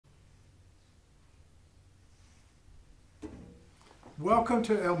Welcome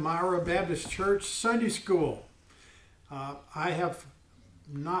to Elmira Baptist Church Sunday School. I have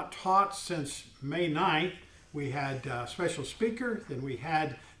not taught since May 9th. We had a special speaker, then we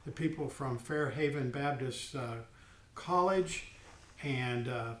had the people from Fairhaven Baptist College, and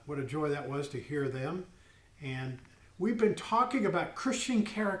what a joy that was to hear them. And we've been talking about Christian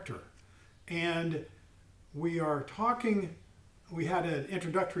character, and we had an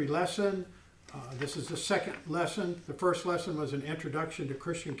introductory lesson. This is the second lesson. The first lesson was an introduction to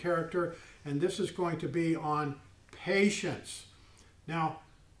Christian character, and this is going to be on patience. Now,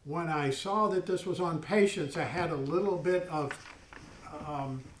 when I saw that this was on patience, I had a little bit of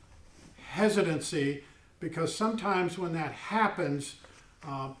hesitancy, because sometimes when that happens,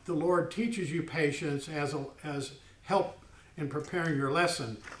 the Lord teaches you patience as help in preparing your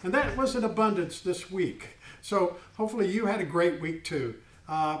lesson. And that was in abundance this week. So hopefully you had a great week too.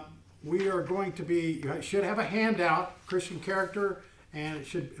 We are going to be, you should have a handout, Christian character, and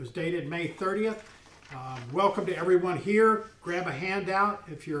it was dated May 30th. Welcome to everyone here. Grab a handout.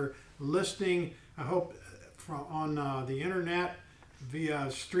 If you're listening, I hope on the internet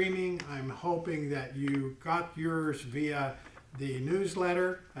via streaming, I'm hoping that you got yours via the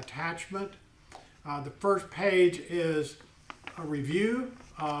newsletter attachment. The first page is a review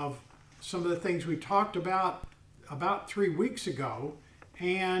of some of the things we talked about 3 weeks ago,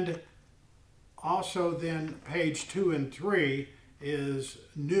 and also then page 2 and 3 is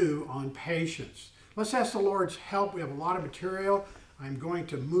new on patience. Let's ask the Lord's help. We have a lot of material. I'm going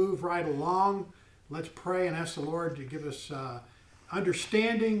to move right along. Let's pray and ask the Lord to give us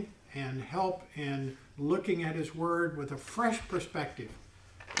understanding and help in looking at His Word with a fresh perspective.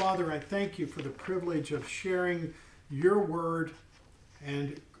 Father, I thank you for the privilege of sharing your Word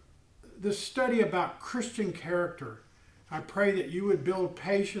and this study about Christian character. I pray that you would build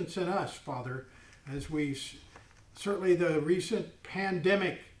patience in us, Father, as certainly the recent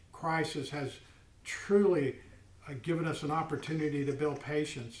pandemic crisis has truly given us an opportunity to build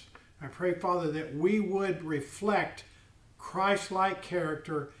patience. I pray, Father, that we would reflect Christ-like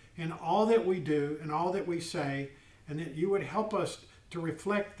character in all that we do and all that we say, and that you would help us to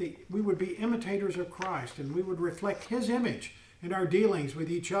reflect we would be imitators of Christ, and we would reflect His image in our dealings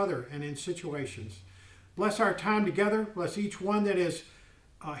with each other and in situations. Bless our time together. Bless each one that is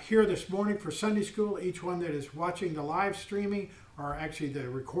here this morning for Sunday school, each one that is watching the live streaming, or actually the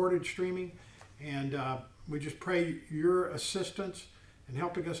recorded streaming. And we just pray your assistance in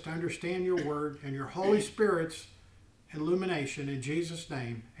helping us to understand your word and your Holy Spirit's illumination. In Jesus'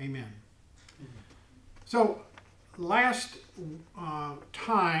 name, amen. So last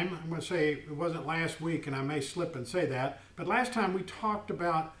time, I'm going to say it wasn't last week, and I may slip and say that, but last time we talked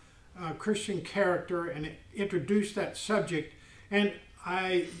about Christian character and introduced that subject, and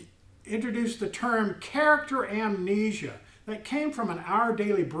I introduced the term character amnesia. That came from an Our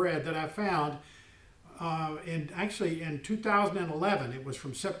Daily Bread that I found in 2011. It was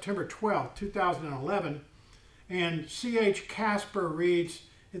from September 12, 2011, and C.H. Casper reads,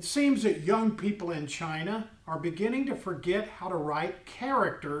 "It seems that young people in China are beginning to forget how to write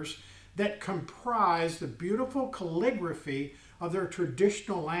characters that comprise the beautiful calligraphy of their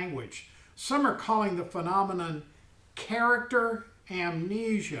traditional language. Some are calling the phenomenon character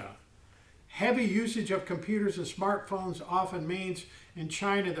amnesia. Heavy usage of computers and smartphones often means in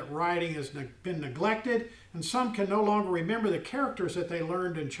China that writing has been neglected, and some can no longer remember the characters that they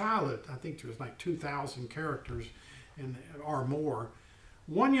learned in childhood." I think there's like 2,000 characters or more.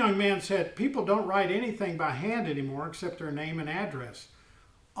 One young man said, "People don't write anything by hand anymore except their name and address."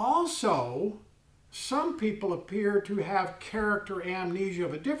 Also, some people appear to have character amnesia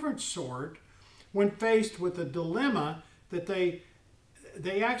of a different sort when faced with a dilemma that they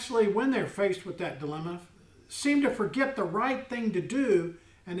actually, when they're faced with that dilemma, seem to forget the right thing to do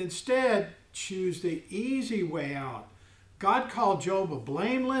and instead choose the easy way out. God called Job a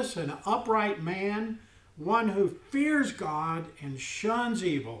blameless and upright man, one who fears God and shuns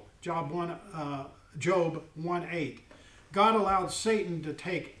evil. Job 1:8. God allowed Satan to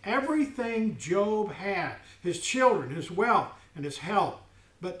take everything Job had, his children, his wealth, and his health.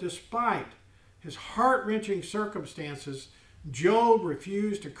 But despite his heart-wrenching circumstances, Job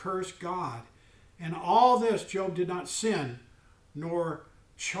refused to curse God. In all this, Job did not sin, nor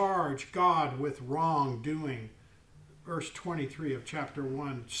charge God with wrongdoing. Verse 23 of chapter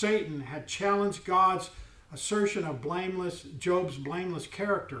 1. Satan had challenged God's assertion of Job's blameless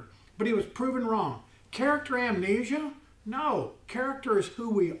character, but he was proven wrong. Character amnesia? No, character is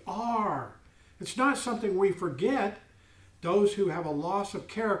who we are. It's not something we forget. Those who have a loss of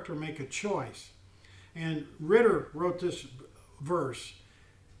character make a choice. And Ritter wrote this verse: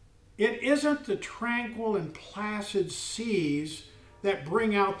 "It isn't the tranquil and placid seas that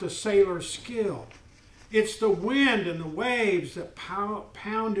bring out the sailor's skill. It's the wind and the waves that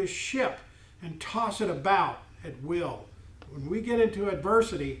pound a ship and toss it about at will. When we get into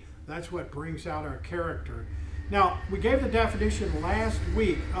adversity, that's what brings out our character. Now, we gave the definition last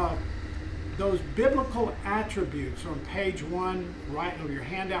week of those biblical attributes on page 1, right of your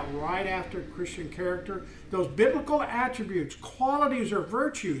handout, right after Christian character. Those biblical attributes, qualities or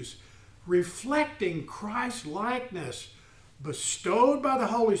virtues reflecting Christ's likeness, bestowed by the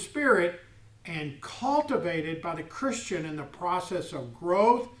Holy Spirit and cultivated by the Christian in the process of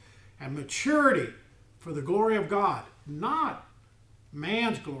growth and maturity for the glory of God. Not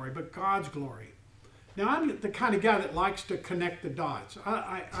man's glory, but God's glory. Now, I'm the kind of guy that likes to connect the dots.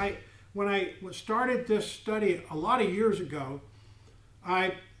 When I started this study a lot of years ago,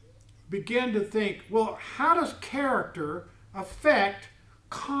 I began to think, well, how does character affect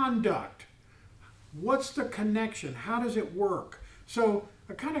conduct? What's the connection? How does it work? So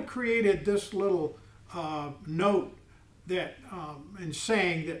I kind of created this little note that, and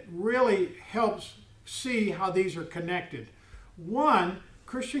saying that really helps see how these are connected. One,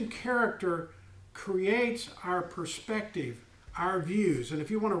 Christian character creates our perspective, our views. And if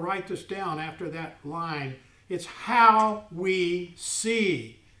you want to write this down after that line, it's how we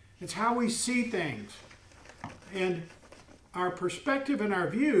see. It's how we see things. And our perspective and our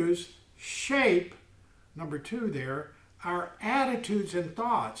views shape, number 2 there, our attitudes and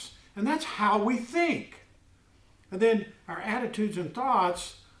thoughts. And that's how we think. And then our attitudes and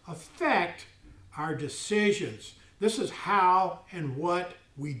thoughts affect our decisions. This is how and what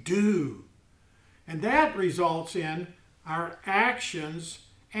we do. And that results in our actions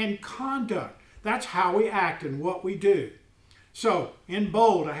and conduct. That's how we act and what we do. So, in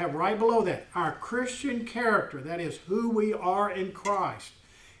bold, I have right below that, our Christian character, that is who we are in Christ,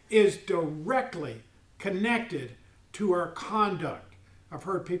 is directly connected to our conduct. I've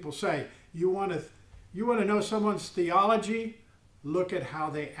heard people say, you want to know someone's theology? Look at how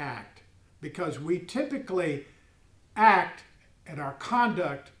they act. Because we typically act and our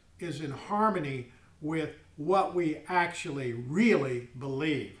conduct is in harmony with what we actually really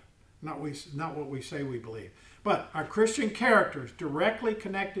believe, not what we say we believe. But our Christian character is directly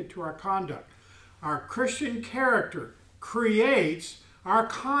connected to our conduct. Our Christian character creates our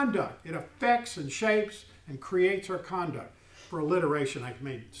conduct. It affects and shapes and creates our conduct. For alliteration, I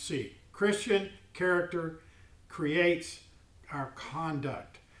made C. Christian character creates our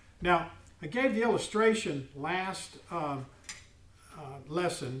conduct. Now, I gave the illustration last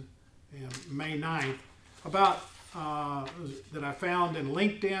lesson, May 9th, about that I found in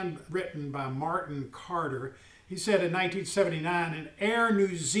LinkedIn, written by Martin Carter. He said in 1979, an Air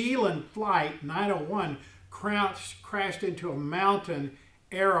New Zealand flight 901 crashed into a mountain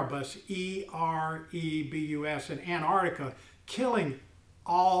Erebus, E-R-E-B-U-S, in Antarctica, killing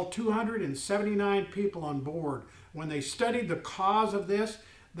all 279 people on board. When they studied the cause of this,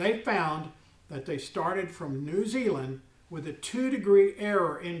 they found that they started from New Zealand with a 2-degree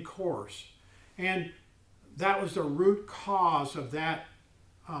error in course. And that was the root cause of that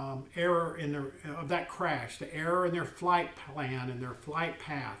error of that crash, the error in their flight plan and their flight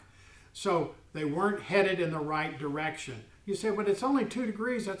path. So they weren't headed in the right direction. You say, but it's only 2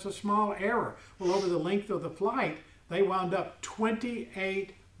 degrees, that's a small error. Well, over the length of the flight, they wound up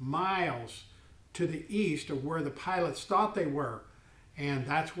 28 miles to the east of where the pilots thought they were. And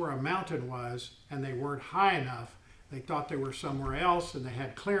that's where a mountain was, and they weren't high enough. They thought they were somewhere else, and they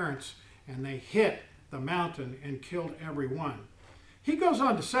had clearance, and they hit the mountain and killed everyone. He goes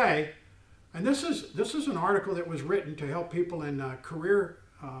on to say, and this is an article that was written to help people in career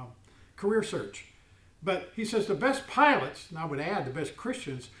search. But he says the best pilots, and I would add the best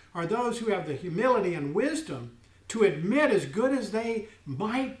Christians, are those who have the humility and wisdom to admit, as good as they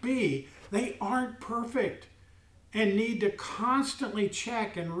might be, they aren't perfect and need to constantly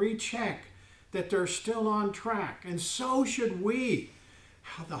check and recheck that they're still on track. And so should we.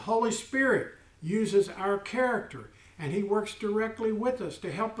 The Holy Spirit uses our character, and he works directly with us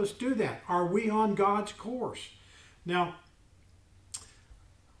to help us do that. Are we on God's course? Now,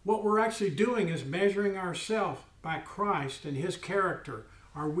 what we're actually doing is measuring ourselves by Christ and his character.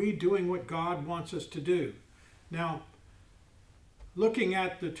 Are we doing what God wants us to do? Now, looking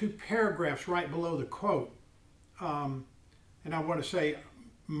at the 2 paragraphs right below the quote, and I want to say,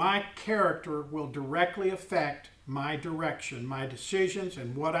 my character will directly affect my direction, my decisions,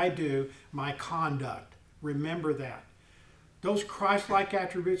 and what I do, my conduct. Remember that. Those Christ-like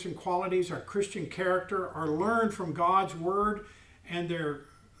attributes and qualities, our Christian character, are learned from God's Word, and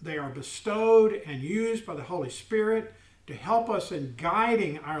they are bestowed and used by the Holy Spirit to help us in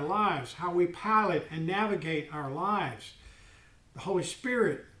guiding our lives, how we pilot and navigate our lives. The Holy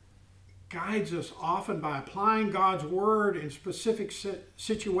Spirit guides us often by applying God's Word in specific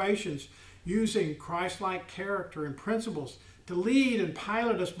situations, using Christ-like character and principles to lead and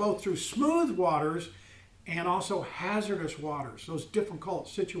pilot us both through smooth waters and also hazardous waters, those difficult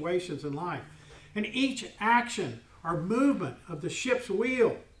situations in life. And each action or movement of the ship's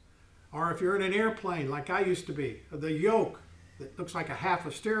wheel, or if you're in an airplane like I used to be, the yoke that looks like a half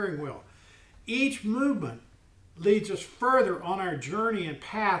a steering wheel, each movement leads us further on our journey and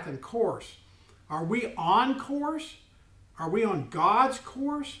path and course. Are we on course? Are we on God's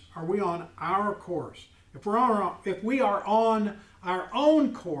course? Are we on our course? If we are on our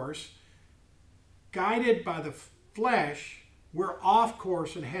own course, guided by the flesh, we're off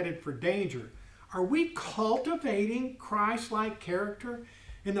course and headed for danger. Are we cultivating Christ-like character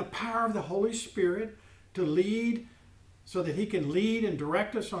in the power of the Holy Spirit to lead so that He can lead and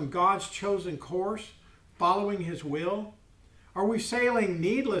direct us on God's chosen course, following His will? Are we sailing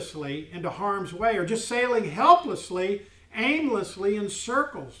needlessly into harm's way, or just sailing helplessly, aimlessly in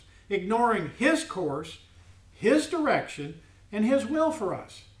circles, ignoring His course, His direction, and His will for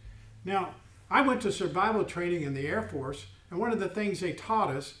us? Now, I went to survival training in the Air Force, and one of the things they taught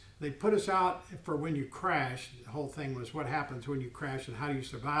us, they put us out for when you crash. The whole thing was what happens when you crash and how do you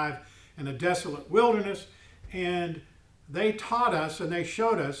survive in a desolate wilderness. And they taught us and they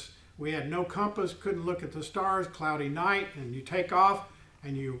showed us, we had no compass, couldn't look at the stars, cloudy night, and you take off,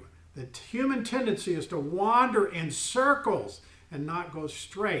 and the human tendency is to wander in circles and not go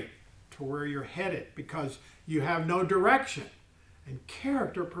straight to where you're headed because you have no direction. And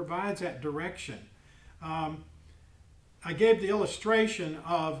character provides that direction. I gave the illustration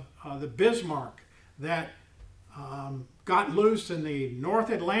of the Bismarck that got loose in the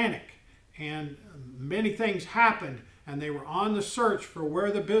North Atlantic, and many things happened, and they were on the search for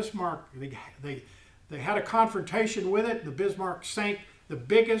where the Bismarck, they had a confrontation with it. The Bismarck sank the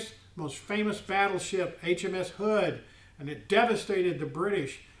biggest, most famous battleship, HMS Hood, and it devastated the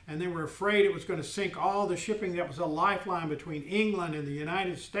British, and they were afraid it was going to sink all the shipping that was a lifeline between England and the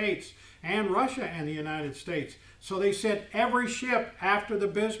United States and Russia and the United States. So they sent every ship after the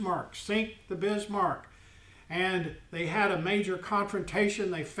Bismarck, sink the Bismarck. And they had a major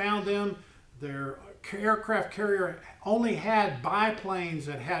confrontation. They found them. Their aircraft carrier only had biplanes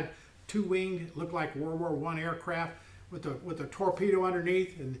that had two-winged, looked like World War I aircraft with a torpedo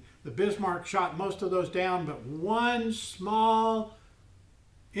underneath. And the Bismarck shot most of those down, but one small,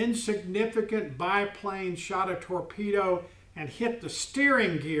 insignificant biplane shot a torpedo and hit the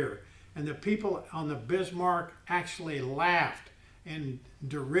steering gear. And the people on the Bismarck actually laughed in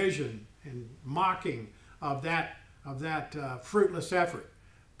derision and mocking of that fruitless effort.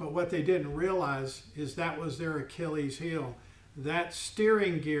 But what they didn't realize is that was their Achilles heel. That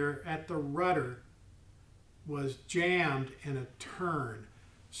steering gear at the rudder was jammed in a turn.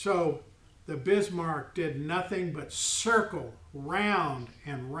 So the Bismarck did nothing but circle round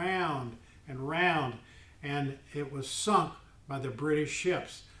and round and round, and it was sunk by the British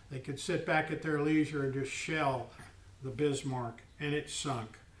ships. They could sit back at their leisure and just shell the Bismarck, and it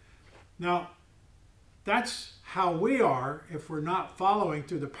sunk. Now, that's how we are if we're not following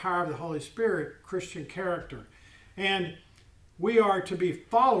through the power of the Holy Spirit Christian character. And we are to be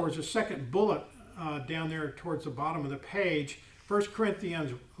followers, the second bullet down there towards the bottom of the page, 1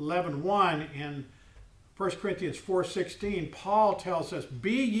 Corinthians 11:1 and 1 Corinthians 4:16, Paul tells us,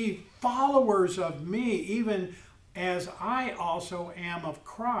 "Be ye followers of me, even as I also am of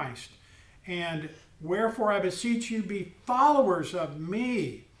Christ. And wherefore I beseech you, be followers of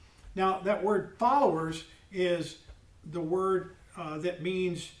me." Now, that word followers is the word that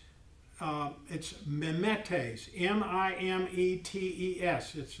means, it's mimetes, M-I-M-E-T-E-S.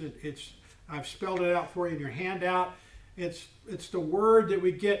 I've spelled it out for you in your handout. It's the word that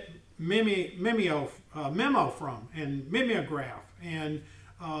we get memo from, and mimeograph, and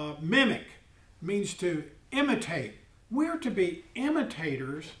mimic means to imitate. We're to be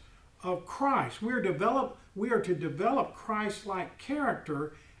imitators of Christ. We are to develop Christ-like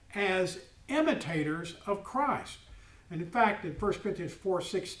character as imitators of Christ. And in fact, in 1 Corinthians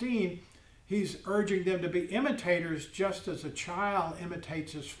 4:16, he's urging them to be imitators just as a child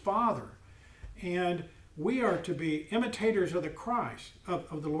imitates his father. And we are to be imitators of the Christ,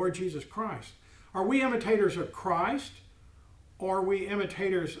 of the Lord Jesus Christ. Are we imitators of Christ, or are we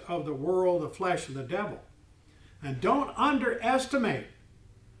imitators of the world, the flesh, and the devil? And don't underestimate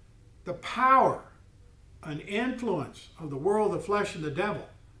the power and influence of the world, the flesh, and the devil.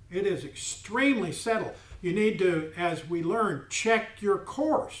 It is extremely subtle. You need to, as we learn, check your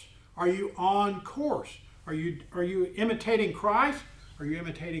course. Are you on course? Are you imitating Christ? Or are you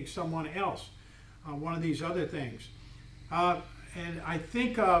imitating someone else? One of these other things. And I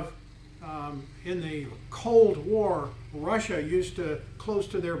think of in the Cold War, Russia used to, close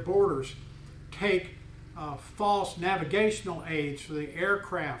to their borders, take false navigational aids for the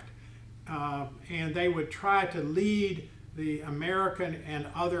aircraft, and they would try to lead the American and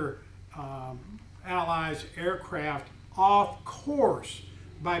other Allies aircraft off course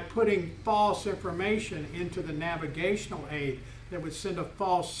by putting false information into the navigational aid that would send a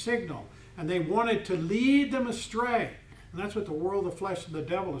false signal. And they wanted to lead them astray. And that's what the world, the flesh, and the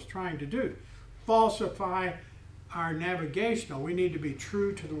devil is trying to do. Falsify our navigational. We need to be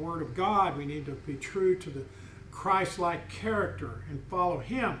true to the Word of God. We need to be true to the Christ-like character and follow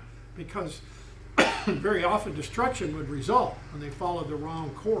Him, because very often destruction would result when they followed the wrong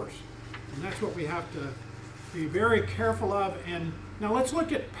course. And that's what we have to be very careful of. And now let's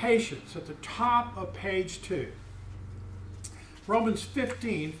look at patience at the top of page 2. Romans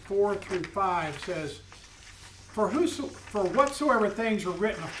 15, 4 through 5 says, For whatsoever things were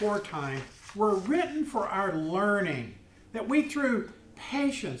written aforetime were written for our learning, that we through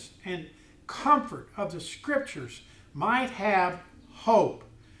patience and comfort of the Scriptures might have hope.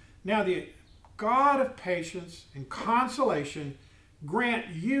 Now the God of patience and consolation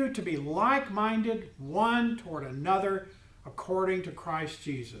grant you to be like-minded one toward another according to Christ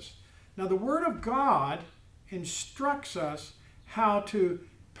Jesus. Now the Word of God instructs us how to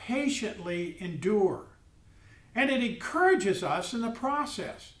patiently endure. And it encourages us in the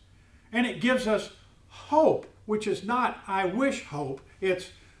process. And it gives us hope, which is not I wish hope. It's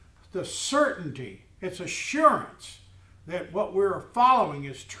the certainty, it's assurance that what we're following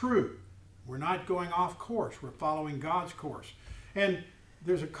is true. We're not going off course. We're following God's course. And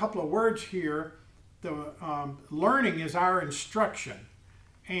there's a couple of words here. The learning is our instruction.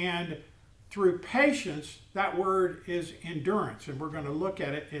 And through patience, that word is endurance. And we're going to look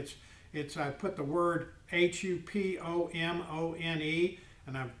at it. I put the word H-U-P-O-M-O-N-E,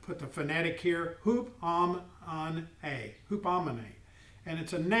 and I've put the phonetic here, hupomone, hupomone. And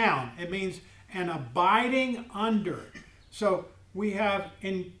it's a noun. It means an abiding under. So we have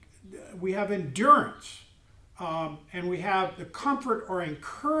endurance, and we have the comfort or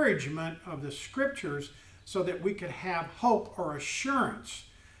encouragement of the Scriptures so that we could have hope or assurance.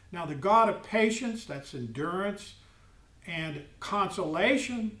 Now the God of patience, that's endurance, and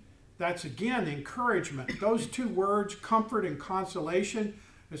consolation, that's again encouragement. Those two words, comfort and consolation,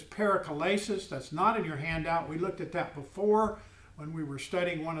 is paraklesis. That's not in your handout. We looked at that before when we were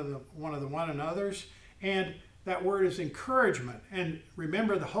studying one of the one another's. And that word is encouragement. And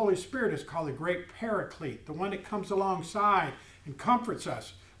remember, the Holy Spirit is called the great paraclete, the one that comes alongside and comforts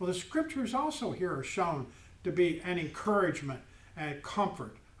us. Well, the Scriptures also here are shown to be an encouragement and a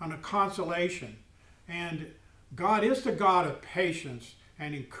comfort and a consolation. And God is the God of patience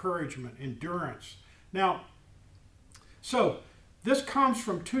and encouragement, endurance. Now, so this comes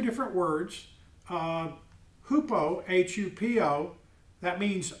from two different words. Hupo, H-U-P-O, that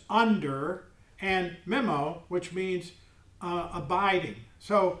means under, and memo, which means abiding.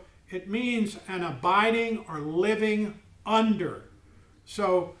 So it means an abiding or living under.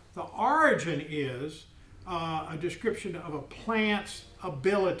 So the origin is a description of a plant's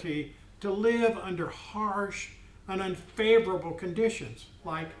ability to live under harsh and unfavorable conditions,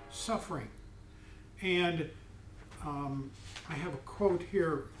 like suffering. And I have a quote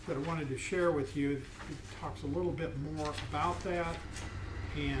here that I wanted to share with you. It talks a little bit more about that.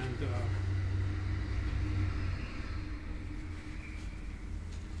 And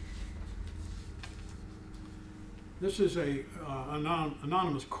this is an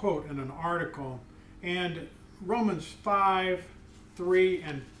anonymous quote in an article. And Romans 5, 3,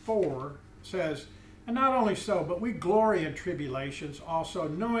 and 4 says, And not only so, but we glory in tribulations also,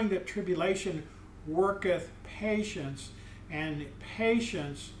 knowing that tribulation worketh patience, and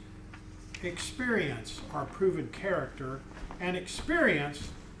patience experience, our proven character, and experience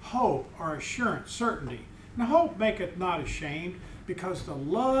hope, our assurance, certainty. And hope maketh not ashamed, because the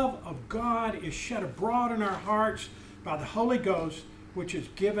love of God is shed abroad in our hearts by the Holy Ghost, which is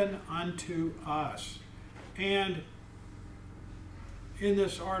given unto us. And in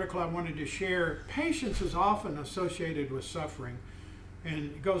this article I wanted to share, patience is often associated with suffering. And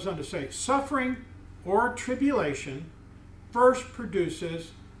it goes on to say, suffering or tribulation first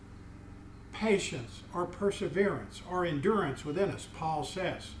produces patience or perseverance or endurance within us, Paul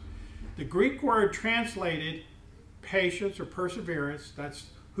says. The Greek word translated patience or perseverance, that's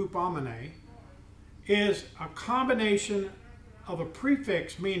hupomone, is a combination of a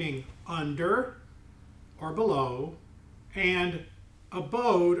prefix meaning under or below and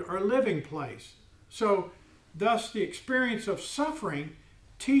abode or living place. So thus the experience of suffering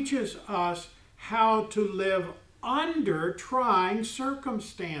teaches us how to live under trying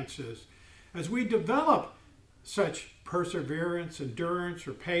circumstances. As we develop such perseverance, endurance,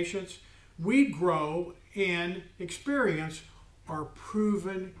 or patience, we grow in experience or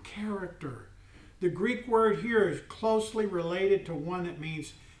proven character. The Greek word here is closely related to one that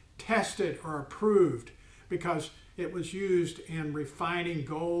means tested or approved, because it was used in refining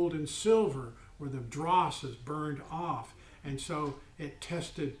gold and silver where the dross is burned off, and so it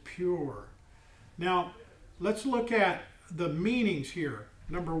tested pure. Now, let's look at the meanings here.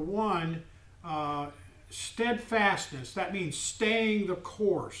 Number one, steadfastness. That means staying the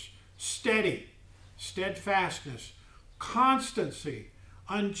course, steady, steadfastness. Constancy,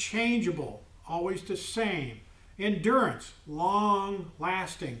 unchangeable, always the same. Endurance, long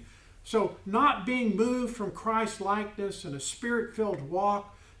lasting. So not being moved from Christ's likeness and a spirit-filled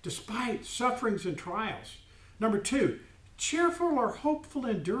walk despite sufferings and trials. Number two, cheerful or hopeful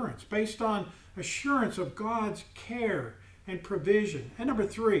endurance based on assurance of God's care and provision. And number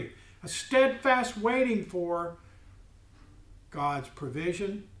three, a steadfast waiting for God's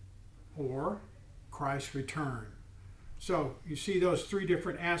provision or Christ's return. So you see those three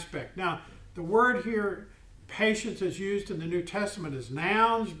different aspects. Now, the word here, patience, is used in the New Testament as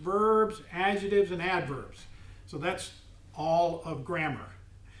nouns, verbs, adjectives, and adverbs. So that's all of grammar.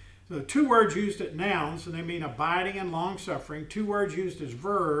 So the two words used as nouns, and they mean abiding and long-suffering. Two words used as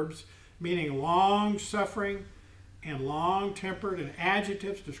verbs, meaning long-suffering and long-tempered, and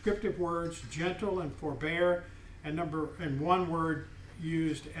adjectives, descriptive words, gentle and forbear, and one word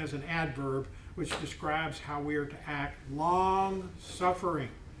used as an adverb, which describes how we are to act, long-suffering.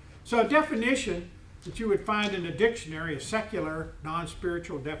 So a definition that you would find in a dictionary, a secular,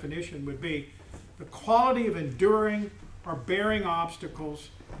 non-spiritual definition, would be the quality of enduring or bearing obstacles,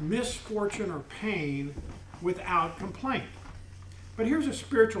 misfortune, or pain without complaint. But here's a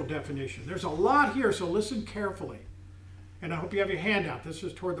spiritual definition. There's a lot here, so listen carefully. And I hope you have your handout. This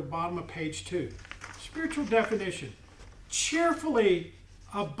is toward the bottom of page 2. Spiritual definition: cheerfully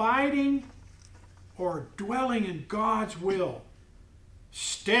abiding or dwelling in God's will,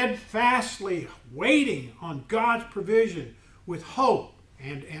 steadfastly waiting on God's provision with hope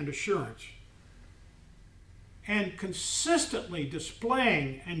and assurance, and consistently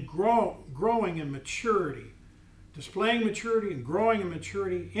displaying and growing in maturity. Displaying maturity and growing in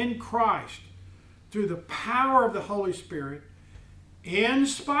maturity in Christ through the power of the Holy Spirit, in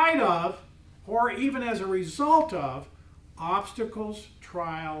spite of, or even as a result of, obstacles,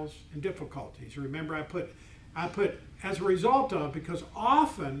 trials, and difficulties. Remember, I put as a result of, because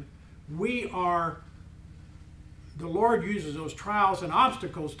often the Lord uses those trials and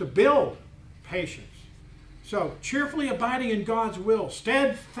obstacles to build patience. So, cheerfully abiding in God's will,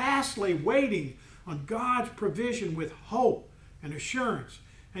 steadfastly waiting on God's provision with hope and assurance,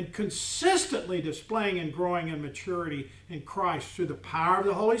 and consistently displaying and growing in maturity in Christ through the power of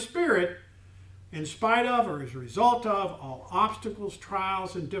the Holy Spirit, in spite of or as a result of all obstacles,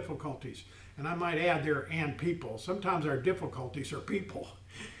 trials, and difficulties. And I might add there, and people. Sometimes our difficulties are people.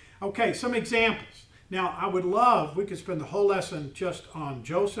 Okay, some examples. Now, I would love, we could spend the whole lesson just on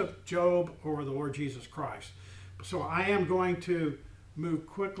Joseph, Job, or the Lord Jesus Christ. So I am going to move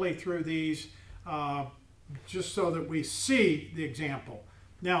quickly through these just so that we see the example.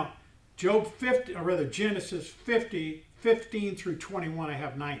 Now, Genesis 50, 15 through 21, I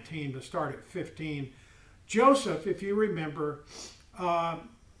have 19, but start at 15. Joseph, if you remember,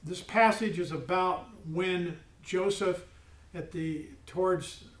 this passage is about when Joseph,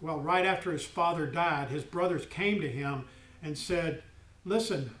 right after his father died, his brothers came to him and said,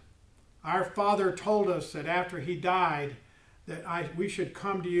 "Listen, our father told us that after he died, that we should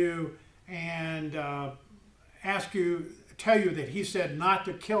come to you and tell you that he said not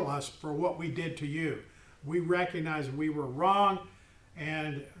to kill us for what we did to you. We recognize we were wrong,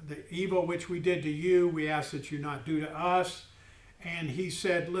 and the evil which we did to you, we ask that you not do to us." And he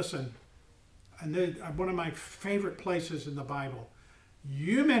said, listen, and one of my favorite places in the Bible,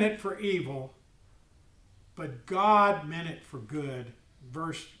 you meant it for evil, but God meant it for good.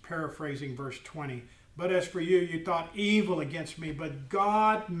 Paraphrasing verse 20. But as for you, you thought evil against me, but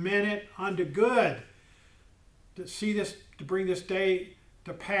God meant it unto good, to bring this day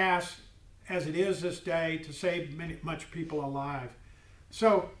to pass as it is this day, to save much people alive.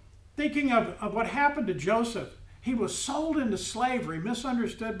 So, thinking of what happened to Joseph, he was sold into slavery,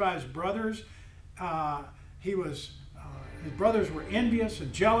 misunderstood by his brothers. His brothers were envious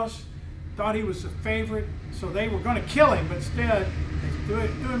and jealous, thought he was the favorite, so they were going to kill him, but instead they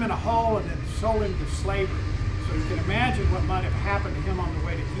threw him in a hole and then sold him to slavery. So you can imagine what might have happened to him on the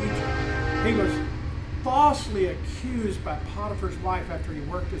way to Egypt. falsely accused by Potiphar's wife after he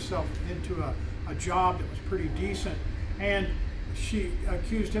worked himself into a job that was pretty decent. And she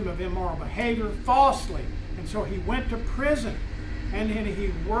accused him of immoral behavior falsely. And so he went to prison. And then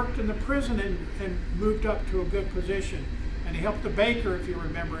he worked in the prison and moved up to a good position. And he helped the baker, if you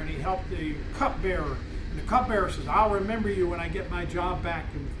remember, and he helped the cupbearer. And the cupbearer says, "I'll remember you when I get my job back,"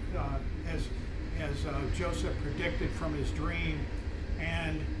 as Joseph predicted from his dream.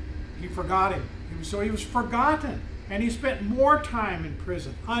 And he forgot him. So he was forgotten. And he spent more time in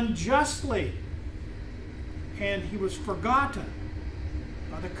prison unjustly. And he was forgotten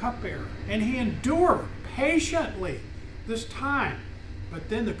by the cupbearer. And he endured patiently this time. But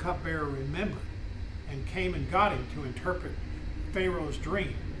then the cupbearer remembered and came and got him to interpret Pharaoh's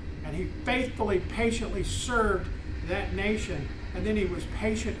dream. And he faithfully, patiently served that nation. And then he was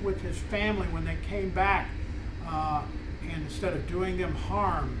patient with his family when they came back, and instead of doing them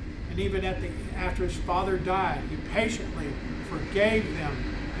harm. And even after his father died, he patiently forgave them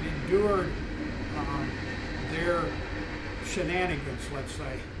and endured their shenanigans, let's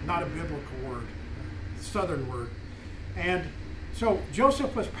say. Not a biblical word, southern word. And so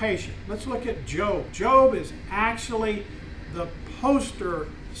Joseph was patient. Let's look at Job. Job is actually the poster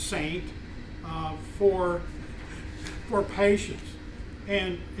saint for patience.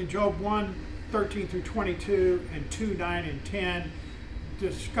 And in Job 1:13 through 22 and 2:9 and 10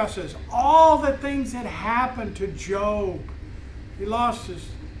 discusses all the things that happened to Job. He lost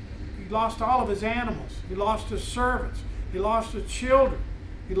all of his animals. He lost his servants. He lost his children.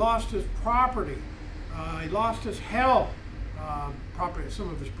 He lost his property. He lost his health. Some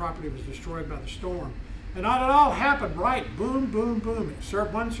of his property was destroyed by the storm. And it all happened right, boom, boom, boom.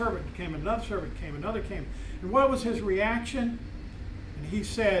 One servant came, another servant came, another came. And what was his reaction? And he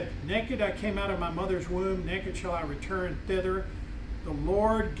said, "Naked I came out of my mother's womb, naked shall I return thither. The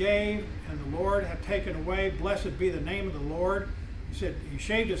Lord gave, and the Lord hath taken away. Blessed be the name of the Lord." He said, he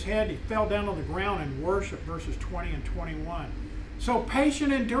shaved his head, he fell down on the ground and worshiped, verses 20 and 21. So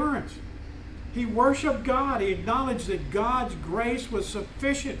patient endurance. He worshiped God. He acknowledged that God's grace was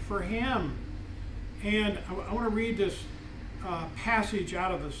sufficient for him. And I want to read this passage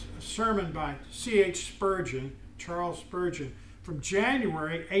out of a sermon by C.H. Spurgeon, Charles Spurgeon, from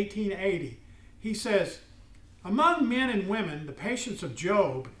January 1880. He says, "Among men and women, the patience of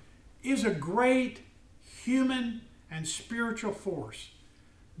Job is a great human and spiritual force.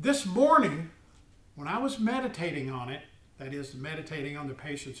 This morning, when I was meditating on it, that is, meditating on the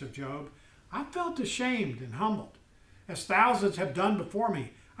patience of Job, I felt ashamed and humbled, as thousands have done before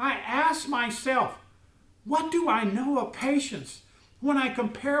me. I asked myself, what do I know of patience when I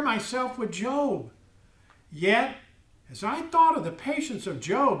compare myself with Job? Yet, as I thought of the patience of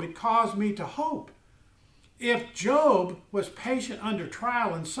Job, it caused me to hope. If Job was patient under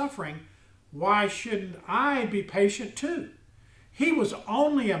trial and suffering, why shouldn't I be patient too? He was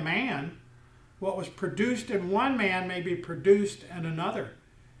only a man. What was produced in one man may be produced in another.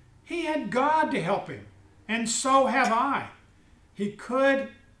 He had God to help him, and so have I. He could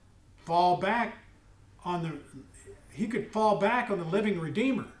fall back on the living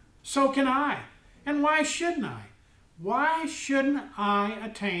Redeemer. So can I. And why shouldn't I? Why shouldn't I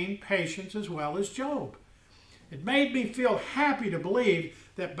attain patience as well as Job? It made me feel happy to believe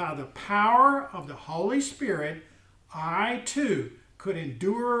that by the power of the Holy Spirit, I too could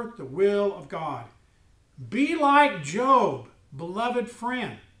endure the will of God. Be like Job, beloved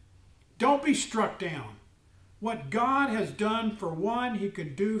friend. Don't be struck down. What God has done for one, he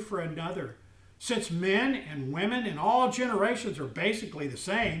could do for another. Since men and women in all generations are basically the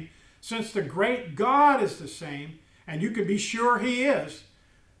same, since the great God is the same, and you can be sure he is,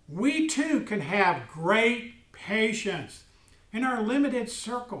 we too can have great patience in our limited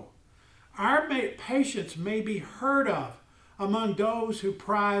circle. Our patience may be heard of among those who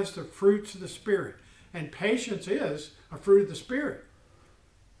prize the fruits of the Spirit, and patience is a fruit of the Spirit.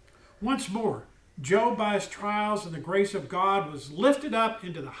 Once more, Job, by his trials and the grace of God, was lifted up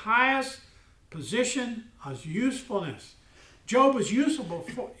into the highest position of usefulness. Job was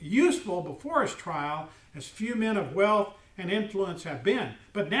useful before his trial, as few men of wealth and influence have been.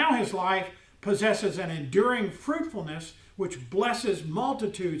 But now his life possesses an enduring fruitfulness which blesses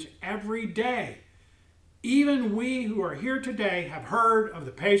multitudes every day. Even we who are here today have heard of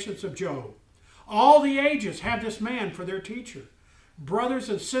the patience of Job. All the ages have this man for their teacher. Brothers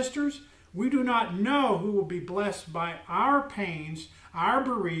and sisters, we do not know who will be blessed by our pains, our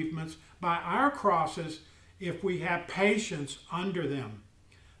bereavements, by our crosses, if we have patience under them.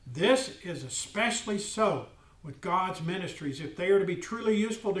 This is especially so with God's ministries. If they are to be truly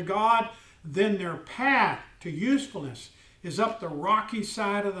useful to God, then their path to usefulness is up the rocky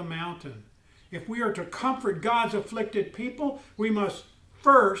side of the mountain. If we are to comfort God's afflicted people, we must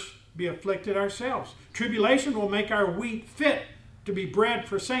first be afflicted ourselves. Tribulation will make our wheat fit to be bread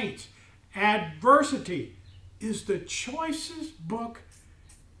for saints. Adversity is the choicest book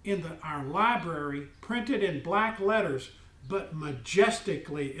in our library, printed in black letters, but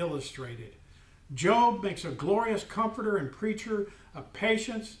majestically illustrated. Job makes a glorious comforter and preacher of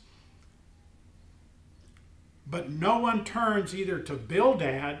patience, but no one turns either to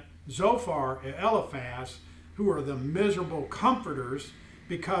Bildad, Zophar, or Eliphaz, who are the miserable comforters,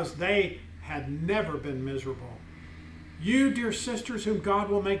 because they had never been miserable. You, dear sisters, whom God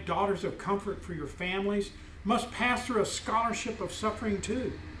will make daughters of comfort for your families, must pass through a scholarship of suffering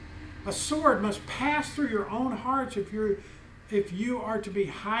too. A sword must pass through your own hearts if you are to be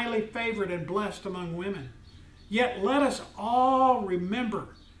highly favored and blessed among women. Yet let us all remember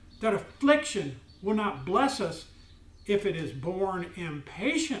that affliction will not bless us if it is borne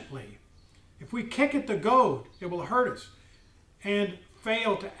impatiently. If we kick at the goad, it will hurt us and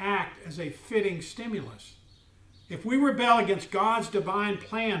fail to act as a fitting stimulus. If we rebel against God's divine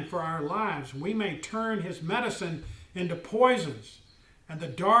plan for our lives, we may turn his medicine into poisons, and the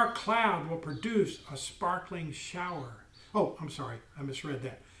dark cloud will produce a sparkling shower. Oh, I'm sorry, I misread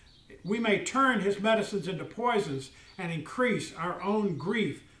that. We may turn his medicines into poisons and increase our own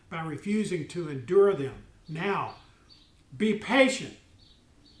grief by refusing to endure them. Now, be patient,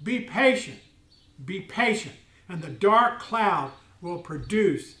 be patient, be patient, and the dark cloud will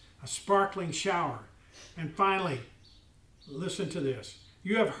produce a sparkling shower. And finally, listen to this.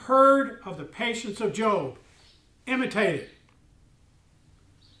 You have heard of the patience of Job. Imitate it.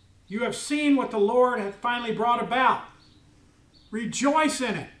 You have seen what the Lord hath finally brought about. Rejoice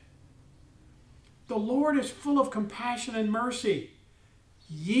in it. The Lord is full of compassion and mercy.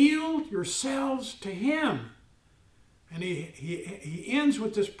 Yield yourselves to him. And he ends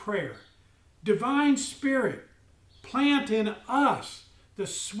with this prayer. Divine Spirit, plant in us the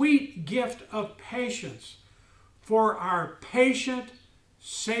sweet gift of patience for our patient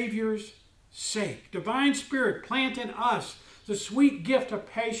Savior's sake. Divine Spirit, plant in us the sweet gift of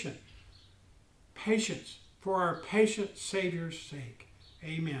patience for our patient Savior's sake.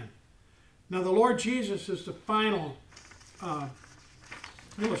 Amen. Now the Lord Jesus is the final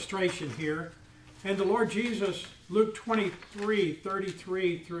illustration here. And the Lord Jesus, Luke 23,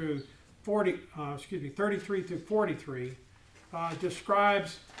 33 through 43,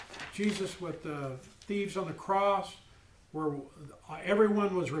 describes Jesus with the thieves on the cross, where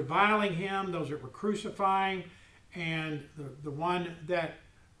everyone was reviling him, those that were crucifying, and the one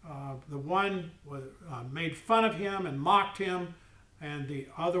was, made fun of him and mocked him, and the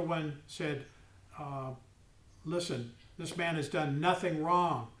other one said, listen, this man has done nothing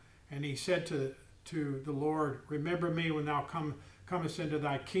wrong. And he said to the Lord, remember me when thou comest into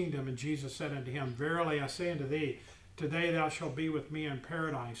thy kingdom. And Jesus said unto him, verily I say unto thee, today thou shalt be with me in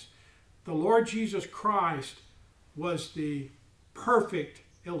paradise. The Lord Jesus Christ was the perfect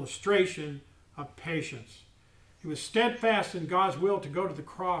illustration of patience. He was steadfast in God's will to go to the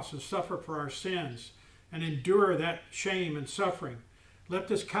cross and suffer for our sins and endure that shame and suffering. Let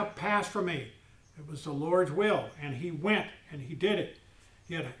this cup pass from me. It was the Lord's will, and he went and he did it.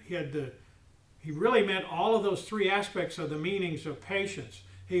 He really meant all of those three aspects of the meanings of patience.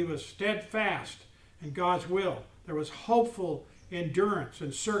 He was steadfast in God's will. There was hopeful endurance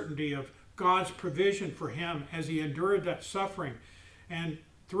and certainty of God's provision for him as he endured that suffering. And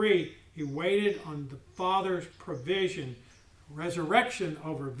 3, he waited on the Father's provision, resurrection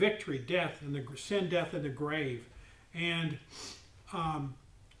over victory, death, and the sin, death, and the grave. And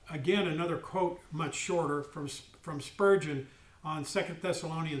again, another quote, much shorter, from Spurgeon on 2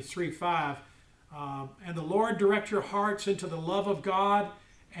 Thessalonians 3:5. And the Lord direct your hearts into the love of God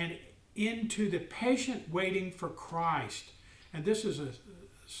and into the patient waiting for Christ. And this is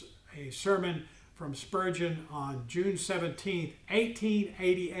a sermon from Spurgeon on June 17th,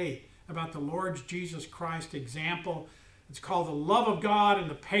 1888, about the Lord Jesus Christ example. It's called The Love of God and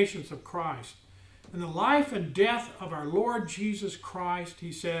the Patience of Christ. In the life and death of our Lord Jesus Christ,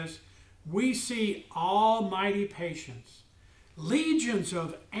 he says, we see almighty patience. Legions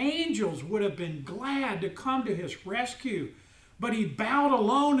of angels would have been glad to come to his rescue, but he bowed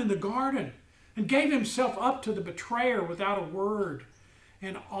alone in the garden and gave himself up to the betrayer without a word.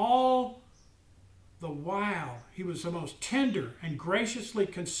 And all the while, he was the most tender and graciously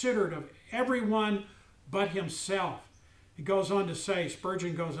considerate of everyone but himself. He goes on to say,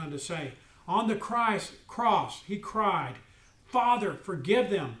 Spurgeon goes on to say, on the cross, he cried, Father,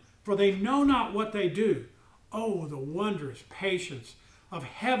 forgive them, for they know not what they do. Oh, the wondrous patience of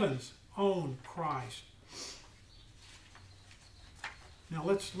heaven's own Christ. Now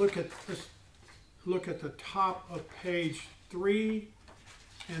let's look at this look at the top of page 3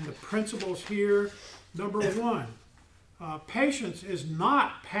 and the principles here. Number 1, patience is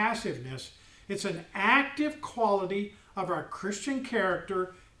not passiveness. It's an active quality of our Christian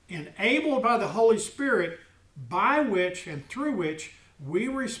character enabled by the Holy Spirit, by which and through which we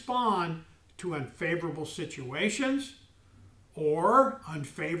respond to unfavorable situations or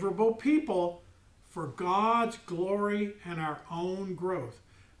unfavorable people for God's glory and our own growth.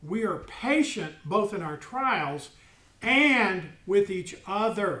 We are patient both in our trials and with each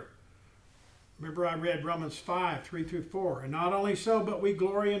other. Remember, I read Romans 5, 3 through 4. And not only so, but we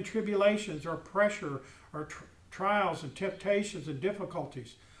glory in tribulations or pressure or trials and temptations and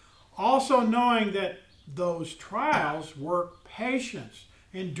difficulties. Also knowing that those trials work patience,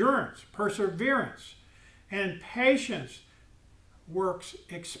 endurance, perseverance. And patience works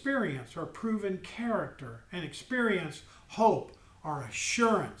experience or proven character. And experience, hope or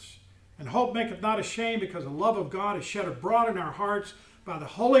assurance. And hope maketh not ashamed, because the love of God is shed abroad in our hearts by the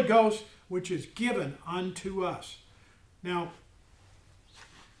Holy Ghost, which is given unto us. Now,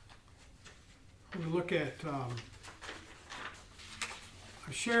 we look at, I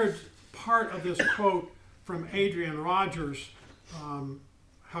shared part of this quote from Adrian Rogers,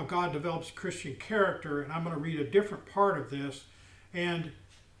 how God develops Christian character, and I'm going to read a different part of this, and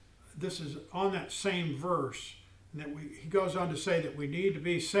this is on that same verse. And that he goes on to say that we need to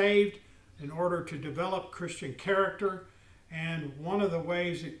be saved in order to develop Christian character, and one of the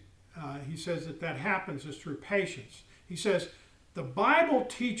ways that he says that happens is through patience. He says, the Bible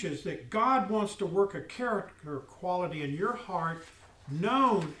teaches that God wants to work a character quality in your heart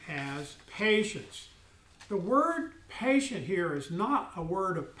known as patience. The word patient here is not a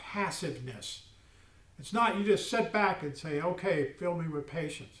word of passiveness. It's not you just sit back and say, okay, fill me with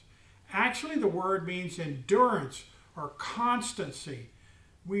patience. Actually, the word means endurance or constancy.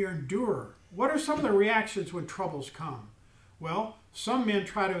 We endure. What are some of the reactions when troubles come? Well, some men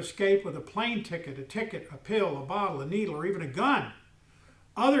try to escape with a plane ticket, a pill, a bottle, a needle, or even a gun.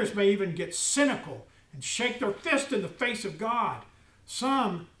 Others may even get cynical and shake their fist in the face of God.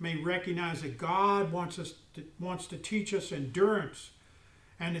 Some may recognize that God wants to teach us endurance,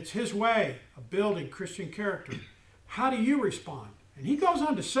 and it's His way of building Christian character. How do you respond? And he goes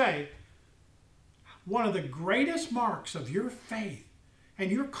on to say, one of the greatest marks of your faith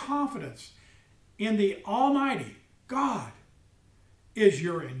and your confidence in the Almighty God is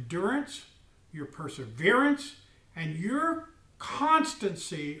your endurance, your perseverance, and your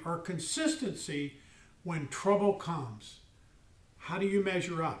constancy or consistency when trouble comes. How do you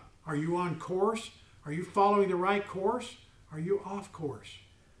measure up? Are you on course? Are you following the right course? Are you off course?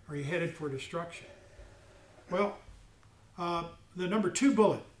 Are you headed for destruction? Well, the number 2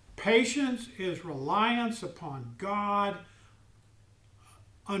 bullet, patience is reliance upon God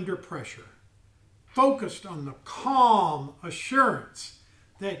under pressure, focused on the calm assurance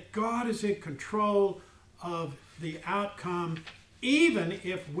that God is in control of the outcome, even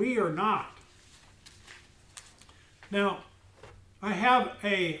if we are not. Now, I have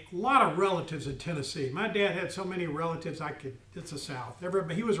a lot of relatives in Tennessee. My dad had so many relatives, it's the South.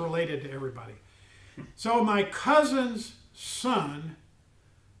 He was related to everybody. So my cousin's son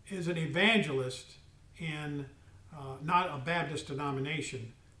is an evangelist in not a Baptist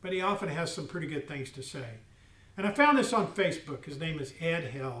denomination, but he often has some pretty good things to say. And I found this on Facebook. His name is Ed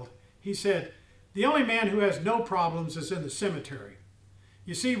Held. He said, the only man who has no problems is in the cemetery.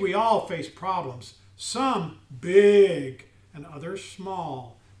 You see, we all face problems, some big and others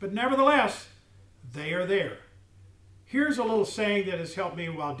small, but nevertheless, they are there. Here's a little saying that has helped me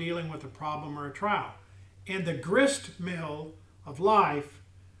while dealing with a problem or a trial. In the grist mill of life,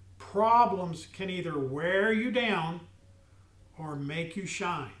 problems can either wear you down or make you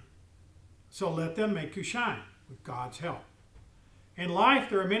shine. So let them make you shine with God's help. In life,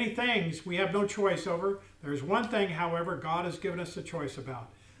 there are many things we have no choice over. There's one thing, however, God has given us a choice about.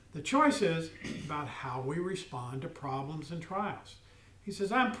 The choice is about how we respond to problems and trials. He says,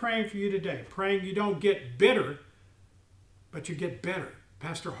 I'm praying for you today, praying you don't get bitter, but you get better.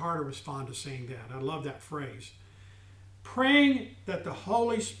 Pastor Harder was fond of saying that. I love that phrase. Praying that the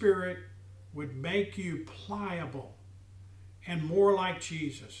Holy Spirit would make you pliable and more like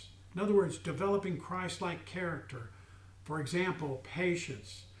Jesus. In other words, developing Christ-like character. For example,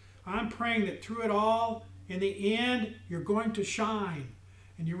 patience. I'm praying that through it all, in the end, you're going to shine.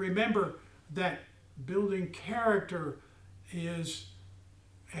 And you remember that building character is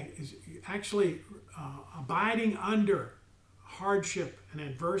actually abiding under hardship and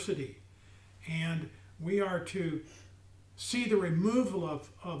adversity. And we are to see the removal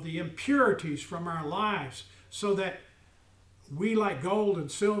of the impurities from our lives so that we, like gold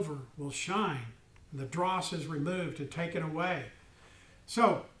and silver, will shine The dross is removed and taken away.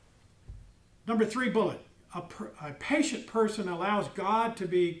 So, number 3 bullet. A patient person allows God to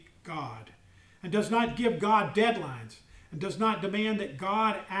be God and does not give God deadlines and does not demand that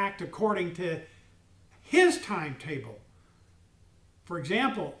God act according to his timetable. For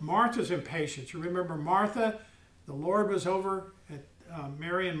example, Martha's impatience. You remember Martha? The Lord was over at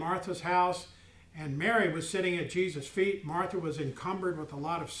Mary and Martha's house, and Mary was sitting at Jesus' feet. Martha was encumbered with a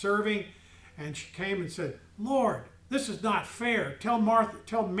lot of serving, and she came and said, "Lord, this is not fair. Tell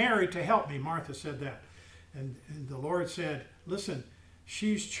Mary to help me." Martha said that. And the Lord said, "Listen,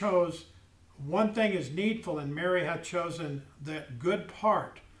 she's chose one thing is needful, and Mary hath chosen that good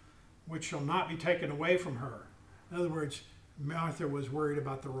part, which shall not be taken away from her." In other words, Martha was worried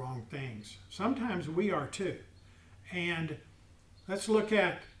about the wrong things. Sometimes we are too. And let's look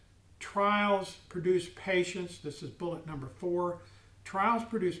at trials produce patience. This is bullet number 4. Trials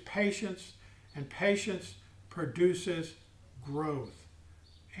produce patience, and patience produces growth.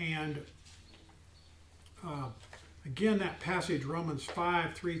 And again, that passage, Romans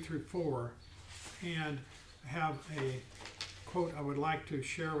 5, 3 through 4, and I have a quote I would like to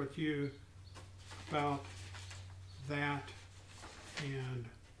share with you about that. And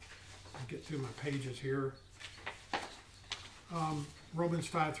I'll get through my pages here. Romans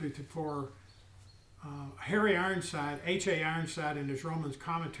 5, 3 through 4. Harry Ironside, H.A. Ironside, in his Romans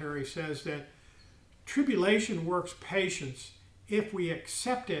commentary says that tribulation works patience if we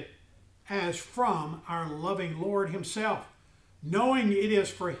accept it as from our loving Lord himself, knowing it is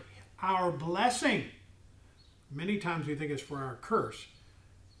for our blessing. Many times we think it's for our curse.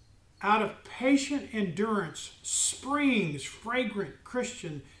 Out of patient endurance springs fragrant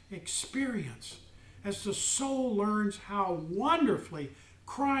Christian experience as the soul learns how wonderfully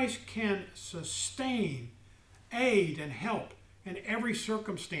Christ can sustain, aid, and help in every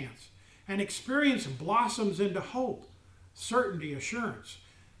circumstance. And experience blossoms into hope, certainty, assurance,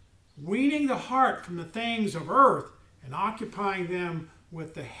 weaning the heart from the things of earth and occupying them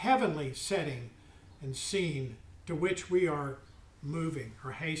with the heavenly setting and scene to which we are moving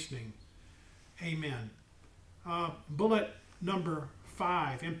or hastening. Amen. Bullet number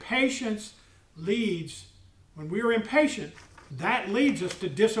 5. Impatience leads, when we are impatient, that leads us to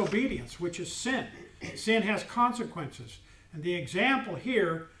disobedience, which is sin. Sin has consequences. And the example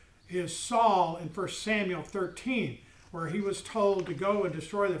here is Saul in 1 Samuel 13, where he was told to go and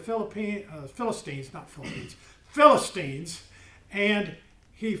destroy the Philistines, and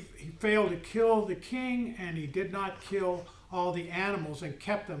he failed to kill the king, and he did not kill all the animals and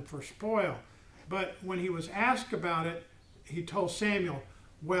kept them for spoil. But when he was asked about it, he told Samuel,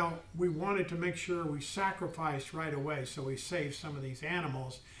 "Well, we wanted to make sure we sacrificed right away, so we saved some of these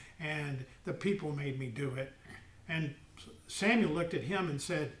animals, and the people made me do it." And Samuel looked at him and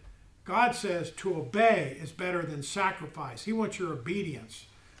said, "God says to obey is better than sacrifice." He wants your obedience.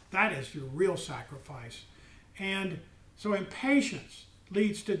 That is your real sacrifice. And so impatience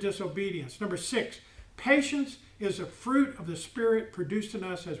leads to disobedience. Number 6, patience is a fruit of the Spirit produced in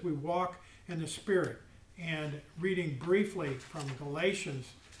us as we walk in the Spirit. And reading briefly from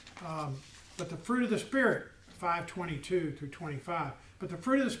Galatians, but the fruit of the Spirit, 5:22 through 25. But the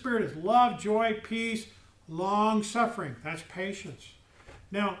fruit of the Spirit is love, joy, peace, long-suffering. That's patience.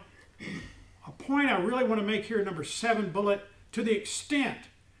 Now, a point I really want to make here, number 7 bullet, to the extent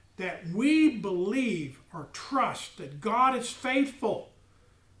that we believe or trust that God is faithful,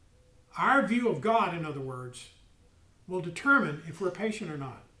 our view of God, in other words, will determine if we're patient or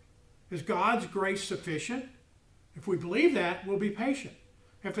not. Is God's grace sufficient? If we believe that, we'll be patient.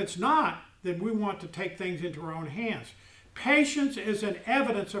 If it's not, then we want to take things into our own hands. Patience is an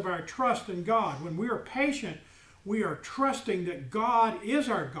evidence of our trust in God. When we are patient, we are trusting that God is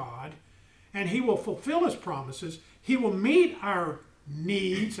our God, and He will fulfill His promises. He will meet our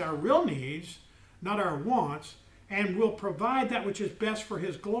needs, our real needs, not our wants, and will provide that which is best for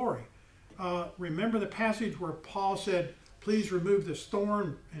His glory. Remember the passage where Paul said, "Please remove this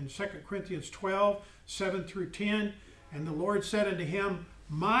thorn," in 2 Corinthians 12, 7 through 10. And the Lord said unto him,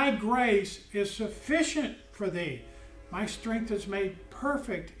 "My grace is sufficient for thee. My strength is made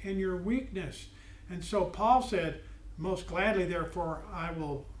perfect in your weakness." And so Paul said, "Most gladly, therefore, I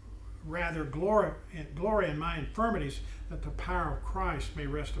will rather glory in my infirmities, that the power of Christ may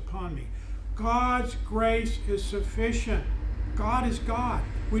rest upon me." God's grace is sufficient. God is God.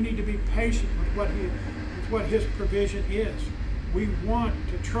 We need to be patient with what His provision is. We want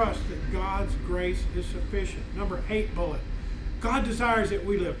to trust that God's grace is sufficient. Number 8 bullet. God desires that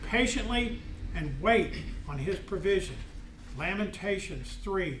we live patiently and wait on His provision. Lamentations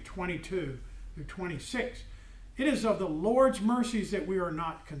 3:22 through 26. It is of the Lord's mercies that we are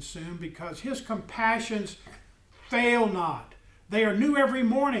not consumed, because his compassions fail not. They are new every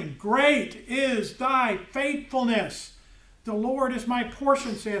morning. Great is thy faithfulness. The Lord is my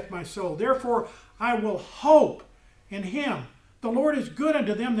portion, saith my soul. Therefore I will hope in him. The Lord is good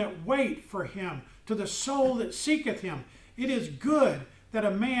unto them that wait for him, to the soul that seeketh him. It is good that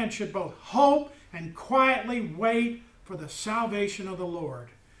a man should both hope and quietly wait for the salvation of the Lord.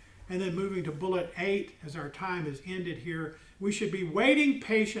 And then moving to bullet 8, as our time is ended here, we should be waiting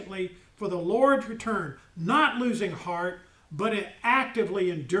patiently for the Lord's return, not losing heart, but actively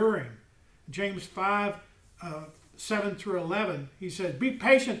enduring. James 5, 7 through 11, he says, Be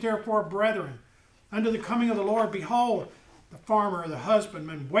patient, therefore, brethren, unto the coming of the Lord. Behold, the farmer or the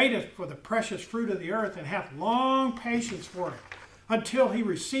husbandman waiteth for the precious fruit of the earth, and hath long patience for it, until he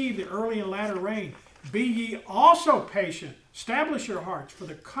receive the early and latter rain. Be ye also patient. Establish your hearts, for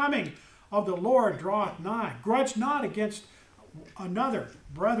the coming of the Lord draweth nigh. Grudge not against another,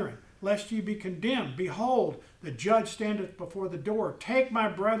 brethren, lest ye be condemned. Behold, the judge standeth before the door. Take my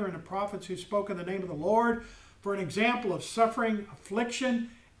brethren, the prophets who spoke in the name of the Lord, for an example of suffering, affliction,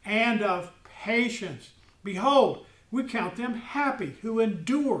 and of patience. Behold, we count them happy who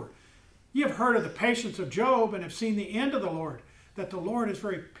endure. Ye have heard of the patience of Job, and have seen the end of the Lord, that the Lord is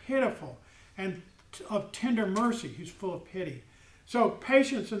very pitiful, and of tender mercy, he's full of pity. So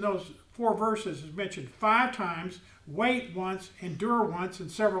patience in those 4 verses is mentioned 5 times, wait once, endure once, and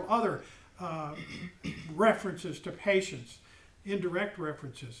several other references to patience, indirect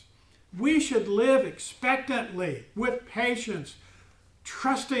references. We should live expectantly, with patience,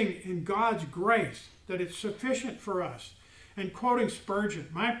 trusting in God's grace, that it's sufficient for us. And quoting Spurgeon,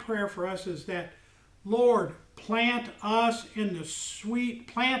 my prayer for us is that, Lord, plant in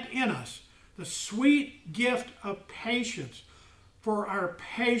us the sweet gift of patience for our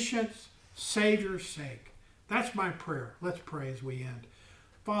patient Savior's sake. That's my prayer. Let's pray as we end.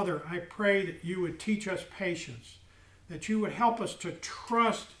 Father, I pray that you would teach us patience, that you would help us to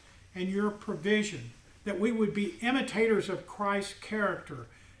trust in your provision, that we would be imitators of Christ's character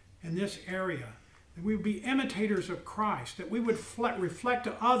in this area, that we would be imitators of Christ, that we would reflect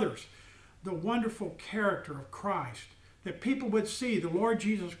to others the wonderful character of Christ, that people would see the Lord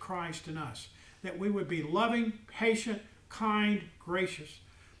Jesus Christ in us, that we would be loving, patient, kind, gracious.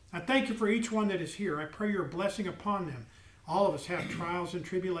 I thank you for each one that is here. I pray your blessing upon them. All of us have trials and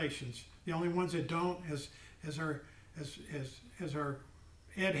tribulations. The only ones that don't, as our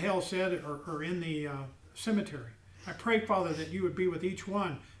Ed Hell said, are in the cemetery. I pray, Father, that you would be with each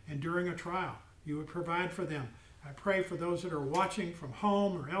one enduring a trial. You would provide for them. I pray for those that are watching from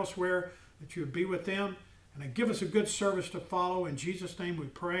home or elsewhere, that you would be with them, and give us a good service to follow. In Jesus' name we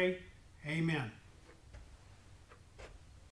pray. Amen.